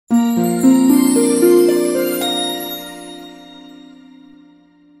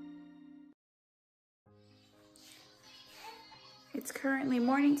currently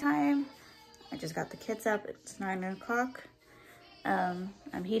morning time. I just got the kids up. It's 9 o'clock.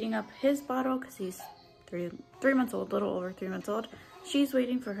 I'm heating up his bottle because he's three months old, a little over 3 months old. She's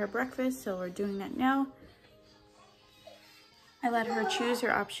waiting for her breakfast, so we're doing that now. I let her choose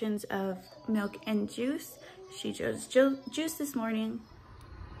her options of milk and juice. She chose juice this morning.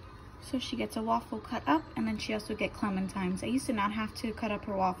 So she gets a waffle cut up, and then she also gets clementines. I used to not have to cut up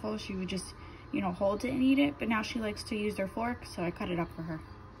her waffle. She would just, you know, hold it and eat it, but now she likes to use her fork, so I cut it up for her.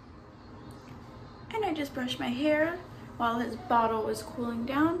 And I just brushed my hair while his bottle was cooling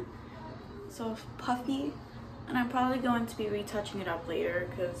down. So puffy, and I'm probably going to be retouching it up later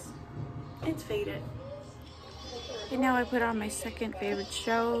because it's faded. And now I put on my second favorite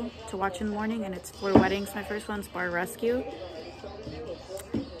show to watch in the morning, and it's for weddings. My first one's Bar Rescue.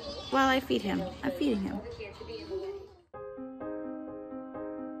 Well, I feed him. I'm feeding him.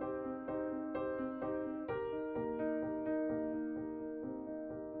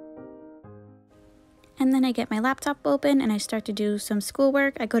 And then I get my laptop open and I start to do some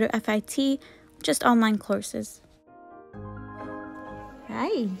schoolwork. I go to FIT, just online courses.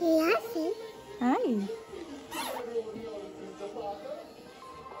 Hi. Hi.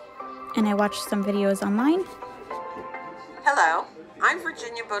 And I watch some videos online. Hello, I'm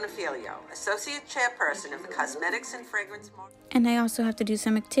Virginia Bonifilio, Associate Chairperson of the Cosmetics and Fragrance Market. And I also have to do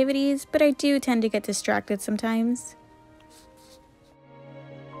some activities, but I do tend to get distracted sometimes.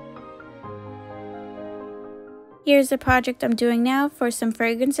 Here's a project I'm doing now for some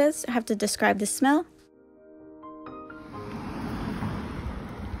fragrances. I have to describe the smell.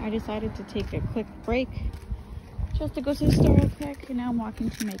 I decided to take a quick break just to go to the store real quick, and now I'm walking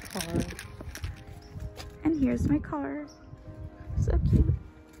to my car. And here's my car. So cute.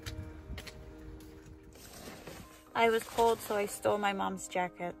 I was cold, so I stole my mom's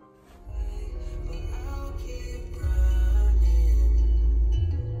jacket.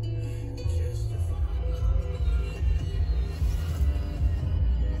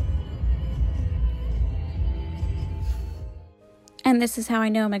 And this is how I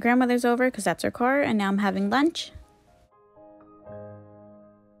know my grandmother's over, because that's her car, and now I'm having lunch.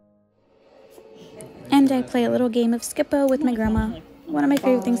 And I play a little game of Skip-Bo with my grandma. One of my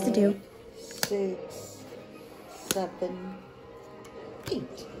favorite things to do. 6, 7,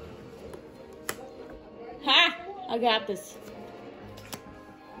 8. Ha! I got this.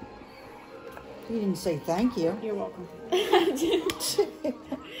 You didn't say thank you. You're welcome.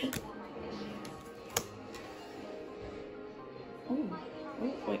 Oh,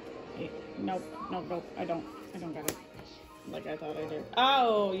 wait. Nope, I don't got it. Like I thought I did.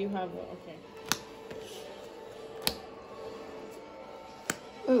 Oh, you have, okay.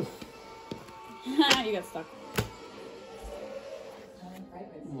 Oof. You got stuck.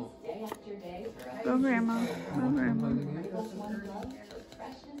 Go, Grandma. Go, Grandma.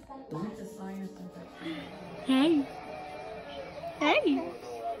 Hey. Hey.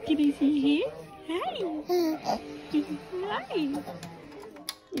 Can I see you? Hey. Hi.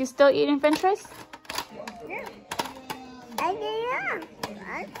 You still eating French fries? Yeah. Hi.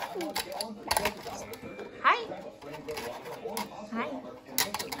 Hi.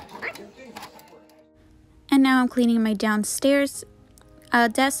 And now I'm cleaning my downstairs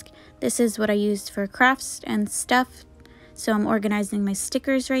desk. This is what I use for crafts and stuff. So I'm organizing my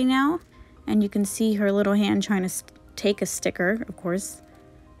stickers right now. And you can see her little hand trying to take a sticker, of course.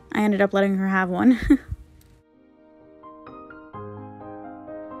 I ended up letting her have one.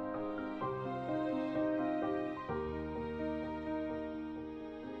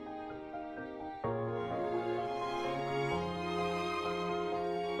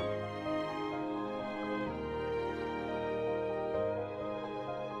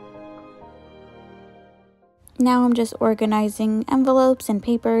 Now I'm just organizing envelopes and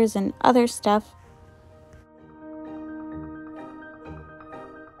papers and other stuff.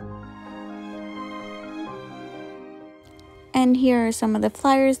 And here are some of the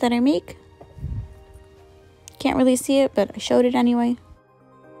flyers that I make. Can't really see it, but I showed it anyway.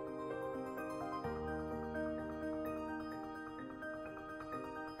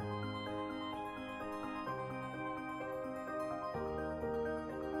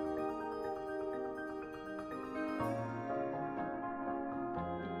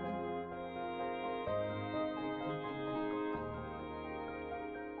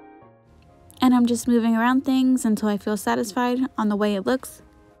 And I'm just moving around things until I feel satisfied on the way it looks.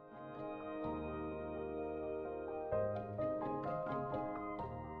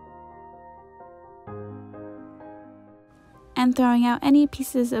 And throwing out any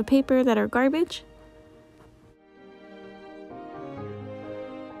pieces of paper that are garbage.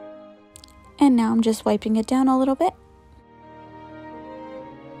 And now I'm just wiping it down a little bit.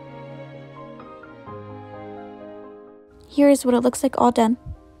 Here's what it looks like all done.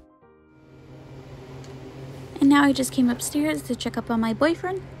 And now I just came upstairs to check up on my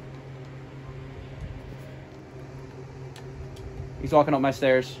boyfriend. He's walking up my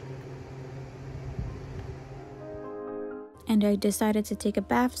stairs. And I decided to take a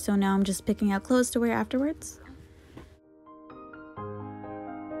bath, so now I'm just picking out clothes to wear afterwards.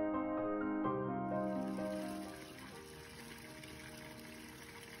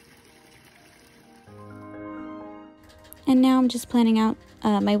 And now I'm just planning out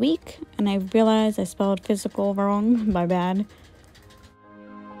my week, and I realized I spelled physical wrong. My bad.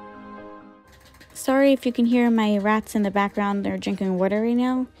 Sorry if you can hear my rats in the background. They're drinking water right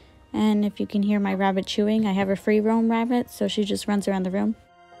now. And if you can hear my rabbit chewing, I have a free roam rabbit, so she just runs around the room.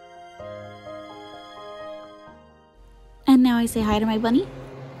 And now I say hi to my bunny.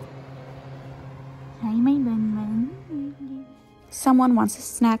 Hi, my bunny. Someone wants a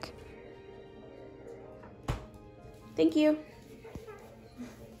snack. Thank you.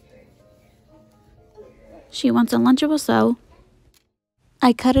 She wants a Lunchable, so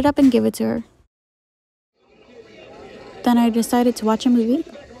I cut it up and give it to her. Then I decided to watch a movie.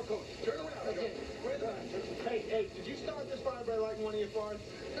 Hey, did you start this vibrator like one of your farts?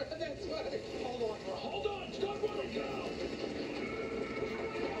 That's right. Hold on, stop running, go!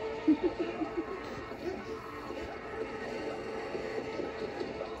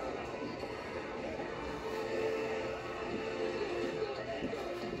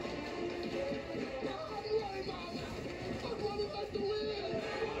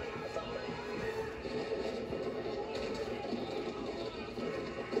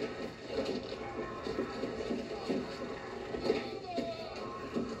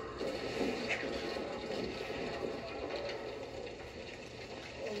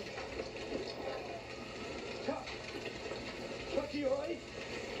 Chucky, you alright?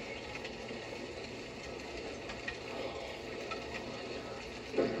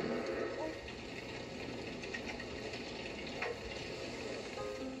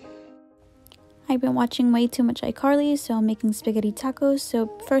 I've been watching way too much iCarly, so I'm making spaghetti tacos.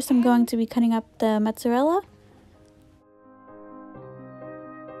 So first I'm going to be cutting up the mozzarella.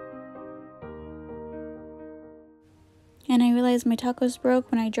 And I realized my tacos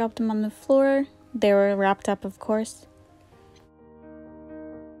broke when I dropped them on the floor. They were wrapped up, of course.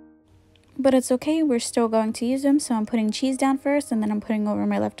 But it's okay, we're still going to use them. So I'm putting cheese down first, and then I'm putting over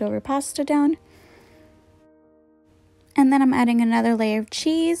my leftover pasta down. And then I'm adding another layer of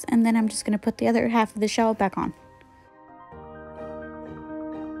cheese, and then I'm just going to put the other half of the shell back on.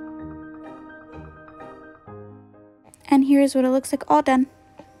 And here's what it looks like all done.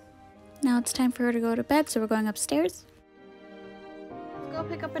 Now it's time for her to go to bed, so we're going upstairs. Let's go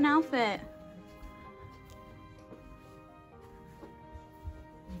pick up an outfit.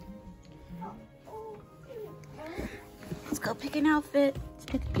 Let's go pick an outfit. Let's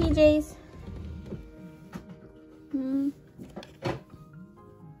pick PJs.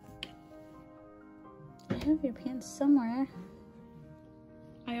 I have your pants somewhere.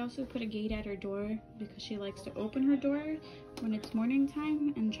 I also put a gate at her door because she likes to open her door when it's morning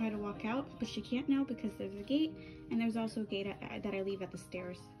time and try to walk out, but she can't now because there's a gate, and there's also a gate that I leave at the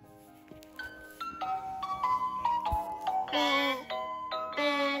stairs.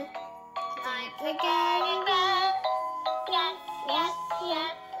 We're getting bed. Yes, yes,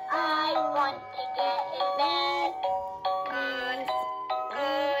 yes. I want to get in bed. Good,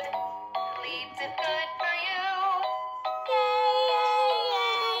 good. Sleep is good for you. Yay, yay,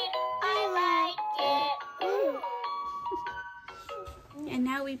 yay. I like it. Ooh. And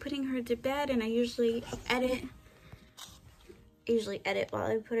now we're putting her to bed, and I usually edit while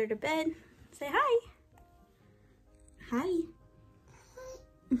I put her to bed. Say hi. Hi.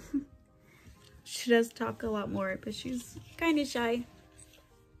 She does talk a lot more, but she's kind of shy.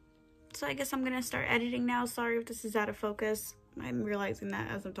 So I guess I'm gonna start editing now. Sorry if this is out of focus. I'm realizing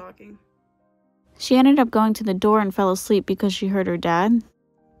that as I'm talking. She ended up going to the door and fell asleep because she heard her dad.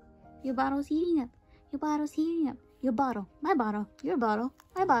 Your bottle's heating up. Your bottle's heating up. Your bottle. My bottle. Your bottle.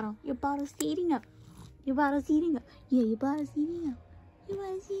 My bottle. Your bottle's heating up. Your bottle's heating up. Yeah, your bottle's heating up. Your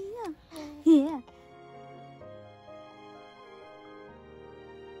bottle's heating up. Yeah.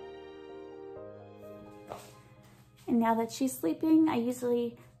 And now that she's sleeping, I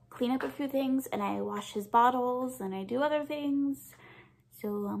usually clean up a few things and I wash his bottles and I do other things.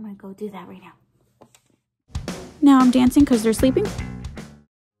 So I'm gonna go do that right now. Now I'm dancing because they're sleeping.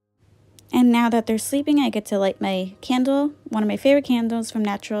 And now that they're sleeping, I get to light my candle, one of my favorite candles from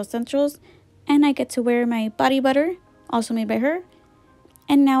Natural Essentials. And I get to wear my body butter, also made by her.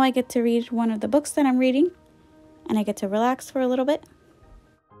 And now I get to read one of the books that I'm reading. And I get to relax for a little bit.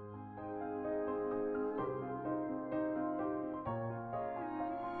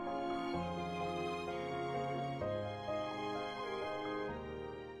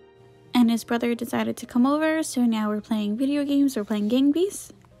 and his brother decided to come over, so now we're playing video games. We're playing Gang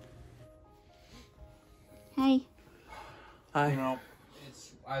Beasts. Hi. I know.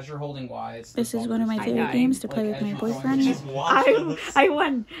 It's as you're holding Y. It's This is one of my bumpers. favorite games to play with my boyfriend. I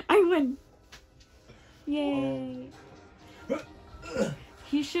won. Yay.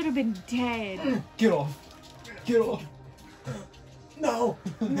 He should have been dead. Get off. Get off. No.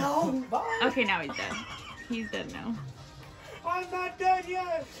 No. Okay, now he's dead. He's dead now. I'm not dead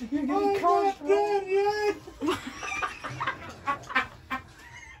yet. You're I'm getting crushed, not dead yet.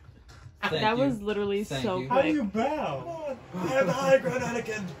 That was literally Thank so you. How do quick. you bow? I have the high ground,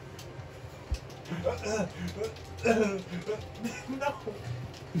 Anakin. No.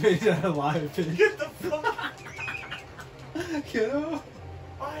 Made that alive. Get the fuck. Get off.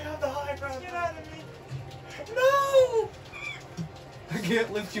 I have the high ground. Get out of me. No. I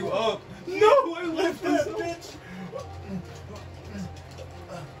can't lift you up. No, I lift that bitch.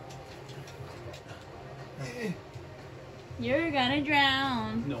 You're gonna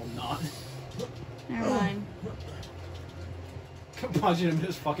drown. No, I'm not. Never mind. I'm punching him in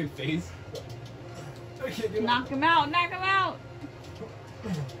his fucking face. I can't do it. Knock him out. Knock him out.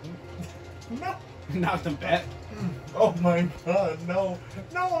 No. Knocked him back. Oh my god, no.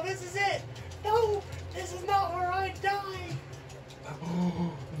 No, this is it. No, this is not where I die.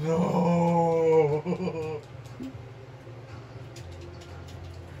 No.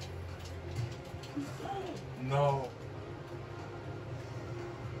 No.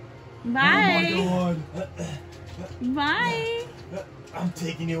 Bye. Oh Bye. I'm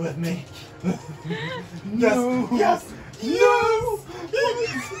taking you with me. Yes, yes, yes,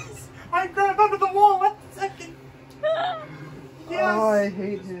 yes. I grabbed onto the wall at the second. Yes. Oh, I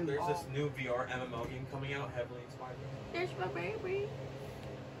hate him. There's this new VR MMO game coming out, heavily inspired. There's my baby.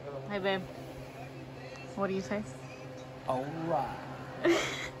 Hey, babe. What do you say? Alright.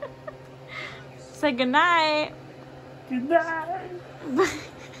 Say goodnight. Good night.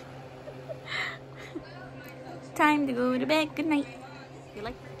 Time to go to bed. Good night.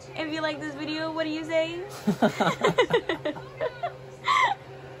 If you like this video, what do you say?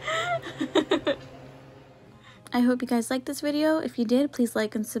 I hope you guys liked this video. If you did, please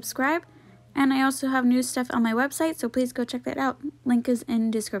like and subscribe. And I also have new stuff on my website, so please go check that out. Link is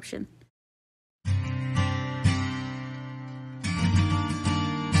in description.